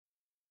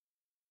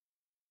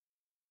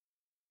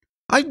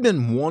I've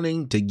been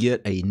wanting to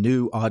get a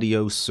new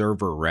audio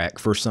server rack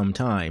for some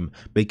time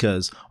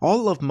because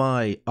all of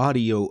my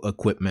audio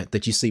equipment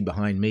that you see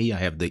behind me, I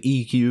have the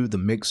EQ, the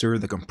mixer,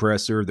 the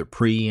compressor, the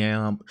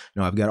preamp,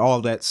 I've got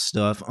all that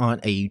stuff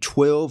on a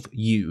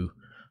 12U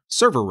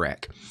server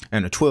rack.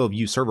 And a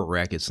 12U server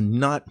rack is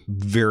not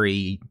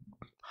very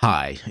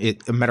high.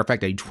 A matter of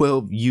fact, a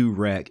 12U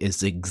rack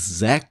is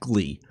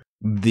exactly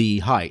the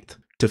height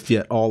to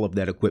fit all of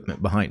that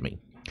equipment behind me.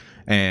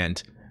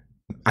 And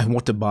I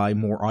want to buy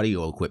more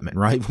audio equipment,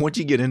 right? Once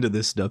you get into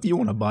this stuff, you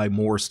want to buy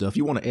more stuff.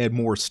 You want to add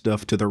more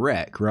stuff to the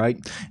rack, right?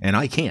 And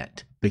I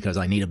can't because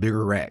I need a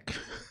bigger rack.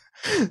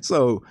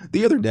 So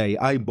the other day,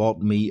 I bought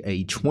me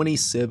a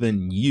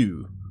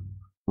 27U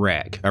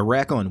rack, a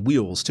rack on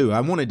wheels too.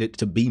 I wanted it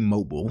to be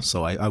mobile,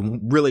 so I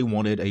really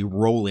wanted a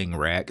rolling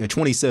rack. A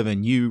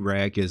 27U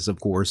rack is, of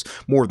course,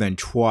 more than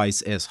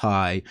twice as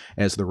high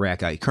as the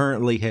rack I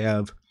currently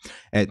have.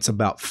 It's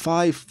about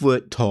 5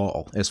 foot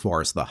tall as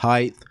far as the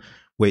height,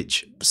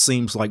 which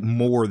seems like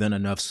more than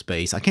enough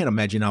space. I can't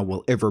imagine I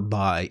will ever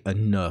buy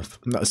enough,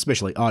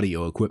 especially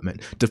audio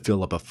equipment, to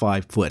fill up a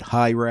 5 foot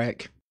high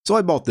rack. So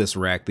I bought this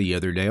rack the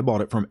other day. I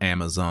bought it from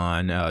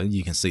Amazon.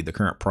 You can see the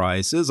current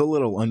price is a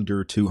little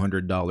under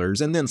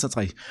 $200. And then since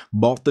I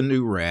bought the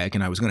new rack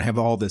and I was going to have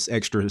all this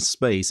extra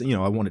space,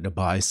 I wanted to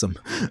buy some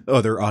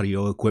other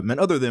audio equipment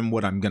other than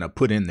what I'm going to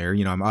put in there.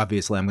 I'm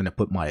going to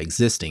put my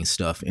existing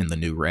stuff in the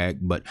new rack,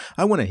 but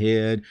I went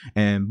ahead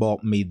and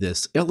bought me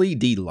this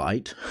LED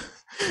light.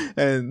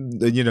 And,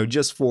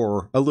 just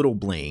for a little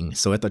bling.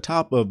 So at the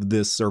top of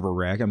this server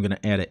rack, I'm going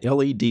to add an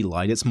LED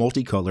light. It's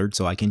multicolored,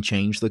 so I can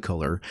change the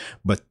color.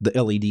 But the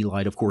LED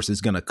light, of course,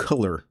 is going to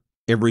color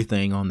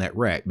everything on that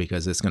rack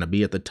because it's going to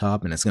be at the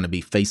top and it's going to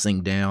be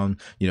facing down,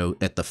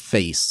 at the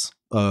face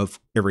of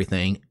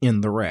everything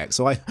in the rack.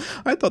 So I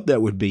thought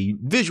that would be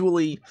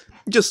visually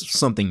just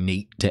something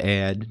neat to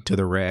add to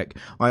the rack.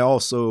 I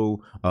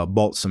also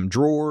bought some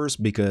drawers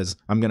because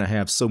I'm going to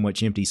have so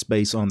much empty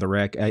space on the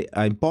rack.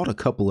 I bought a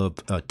couple of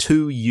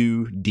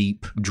 2U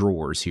deep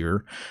drawers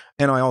here.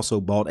 And I also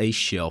bought a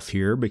shelf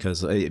here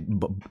because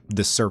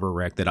the server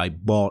rack that I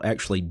bought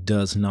actually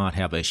does not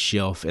have a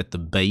shelf at the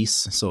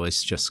base. So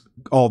it's just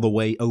all the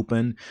way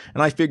open.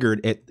 And I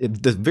figured at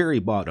the very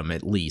bottom,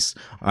 at least,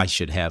 I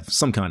should have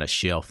some kind of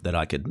shelf that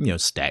I could,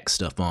 stack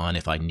stuff on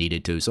if I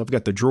needed to. So I've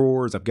got the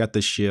drawers, I've got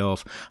the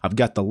shelf, I've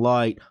got the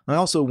light. I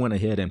also went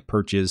ahead and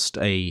purchased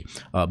a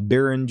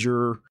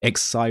Behringer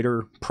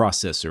exciter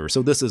processor.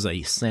 So this is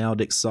a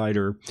sound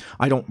exciter.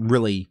 I don't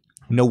really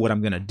know what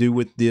I'm going to do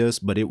with this,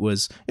 but it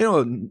was,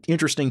 an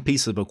interesting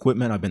piece of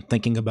equipment I've been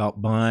thinking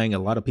about buying. A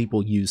lot of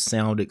people use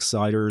sound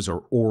exciters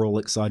or aural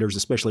exciters,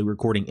 especially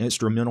recording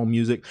instrumental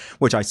music,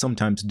 which I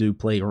sometimes do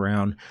play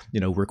around,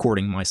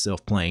 recording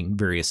myself playing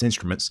various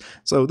instruments.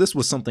 So this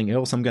was something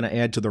else I'm going to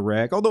add to the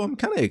rack, although I'm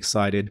kind of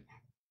excited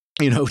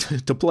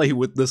to play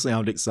with the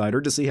sound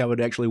exciter to see how it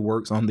actually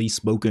works on the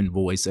spoken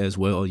voice as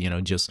well,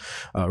 just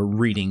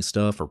reading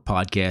stuff or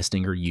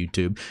podcasting or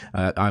YouTube.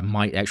 I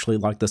might actually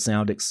like the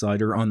sound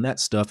exciter on that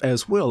stuff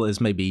as well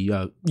as maybe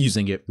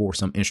using it for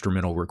some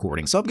instrumental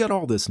recording. So I've got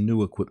all this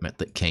new equipment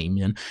that came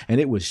in and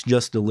it was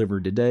just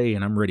delivered today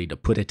and I'm ready to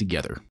put it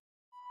together.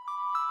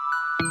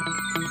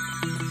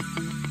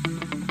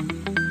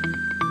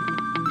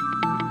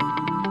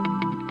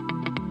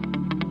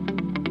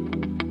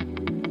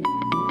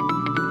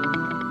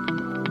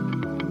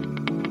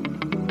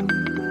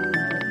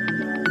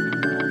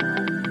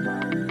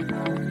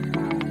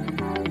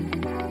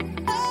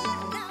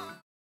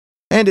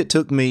 And it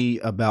took me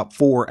about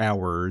 4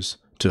 hours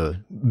to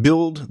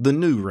build the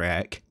new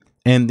rack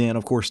and then,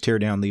 of course, tear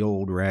down the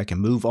old rack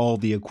and move all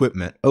the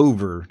equipment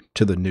over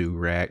to the new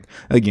rack.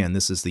 Again,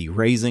 this is the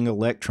Raising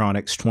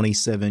Electronics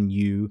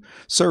 27U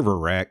server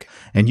rack.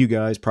 And you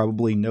guys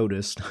probably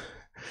noticed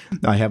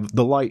I have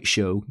the light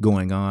show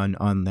going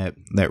on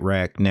that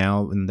rack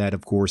now. And that,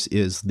 of course,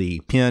 is the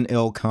Pen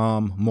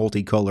Lcom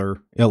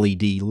multicolor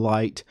LED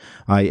light.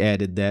 I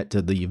added that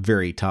to the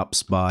very top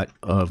spot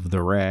of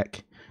the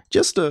rack,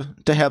 just to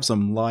have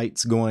some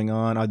lights going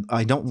on.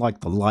 I don't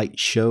like the light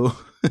show.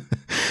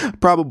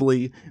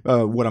 Probably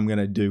what I'm going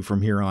to do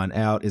from here on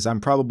out is I'm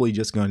probably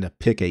just going to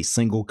pick a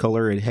single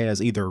color. It has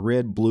either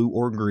red, blue,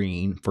 or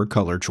green for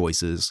color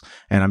choices.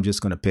 And I'm just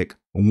going to pick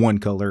one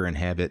color and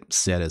have it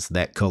set as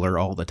that color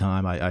all the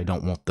time. I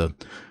don't want the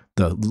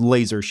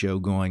laser show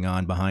going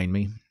on behind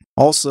me.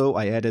 Also,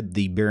 I added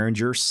the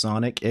Behringer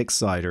Sonic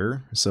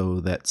Exciter. So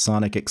that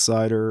Sonic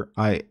Exciter,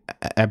 I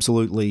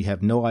absolutely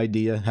have no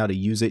idea how to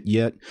use it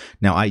yet.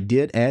 Now, I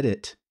did add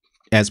it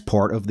as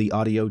part of the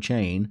audio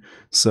chain.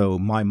 So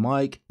my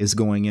mic is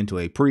going into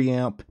a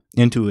preamp,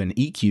 into an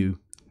EQ,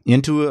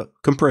 into a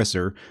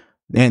compressor,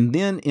 and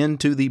then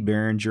into the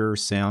Behringer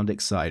Sound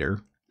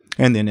Exciter,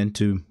 and then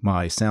into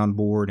my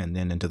soundboard, and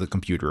then into the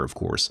computer, of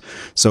course.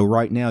 So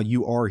right now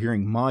you are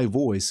hearing my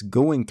voice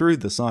going through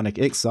the Sonic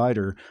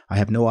Exciter. I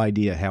have no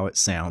idea how it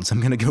sounds. I'm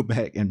going to go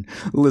back and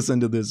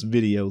listen to this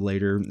video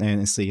later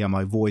and see how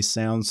my voice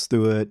sounds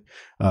through it.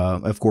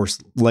 Of course,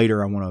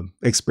 later I want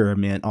to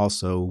experiment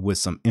also with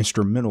some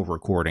instrumental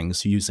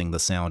recordings using the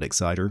Sound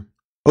Exciter.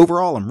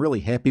 Overall, I'm really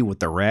happy with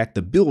the rack.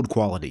 The build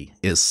quality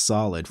is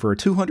solid. For a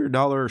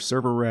 $200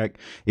 server rack,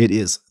 it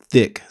is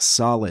thick,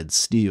 solid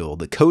steel.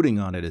 The coating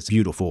on it is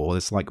beautiful.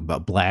 It's like a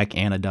black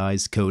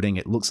anodized coating.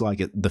 It looks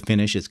like the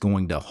finish is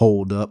going to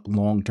hold up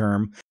long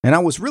term. And I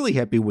was really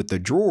happy with the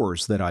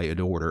drawers that I had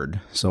ordered.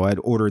 So I'd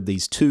ordered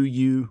these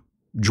 2U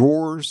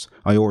drawers.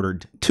 I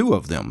ordered 2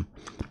 of them.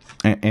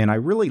 And I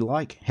really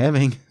like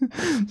having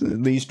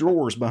these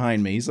drawers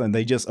behind me. So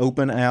they just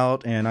open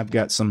out, and I've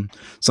got some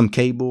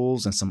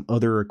cables and some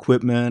other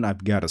equipment.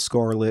 I've got a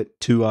Scarlett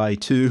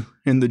 2i2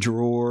 in the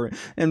drawer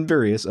and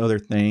various other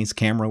things,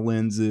 camera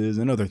lenses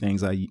and other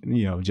things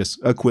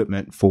just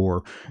equipment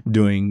for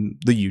doing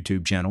the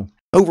YouTube channel.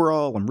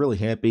 Overall, I'm really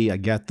happy I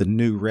got the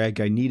new rack.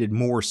 I needed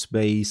more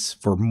space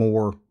for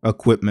more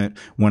equipment.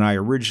 When I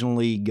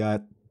originally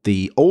got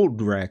the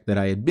old rack that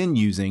I had been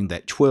using,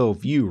 that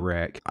 12U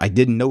rack, I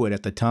didn't know it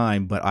at the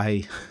time, but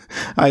I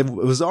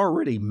was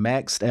already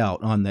maxed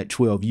out on that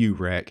 12U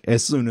rack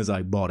as soon as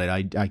I bought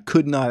it. I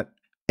could not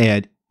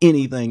add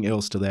anything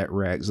else to that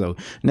rack. So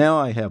now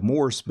I have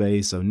more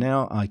space, so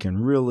now I can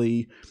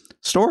really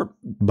start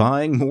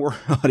buying more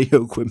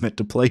audio equipment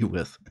to play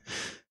with.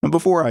 And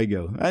before I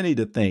go, I need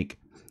to thank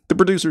the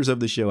producers of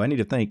the show. I need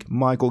to thank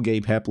Michael,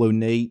 Gabe, Haplo,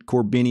 Nate,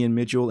 Corbinian,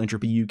 Mitchell,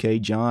 Entropy UK,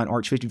 John,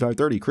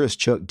 Arch5530, Chris,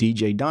 Chuck,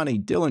 DJ, Donnie,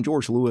 Dylan,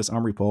 George, Lewis,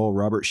 Omri, Paul,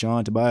 Robert,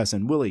 Sean, Tobias,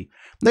 and Willie.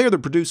 They are the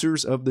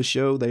producers of the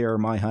show. They are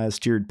my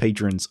highest tiered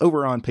patrons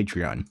over on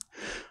Patreon.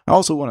 I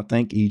also want to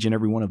thank each and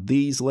every one of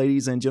these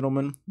ladies and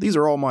gentlemen. These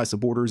are all my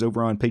supporters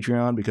over on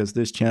Patreon because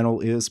this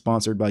channel is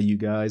sponsored by you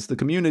guys, the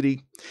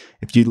community.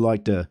 If you'd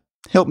like to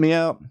help me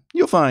out,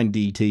 you'll find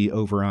DT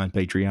over on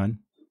Patreon.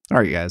 All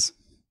right, guys.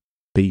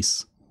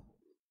 Peace.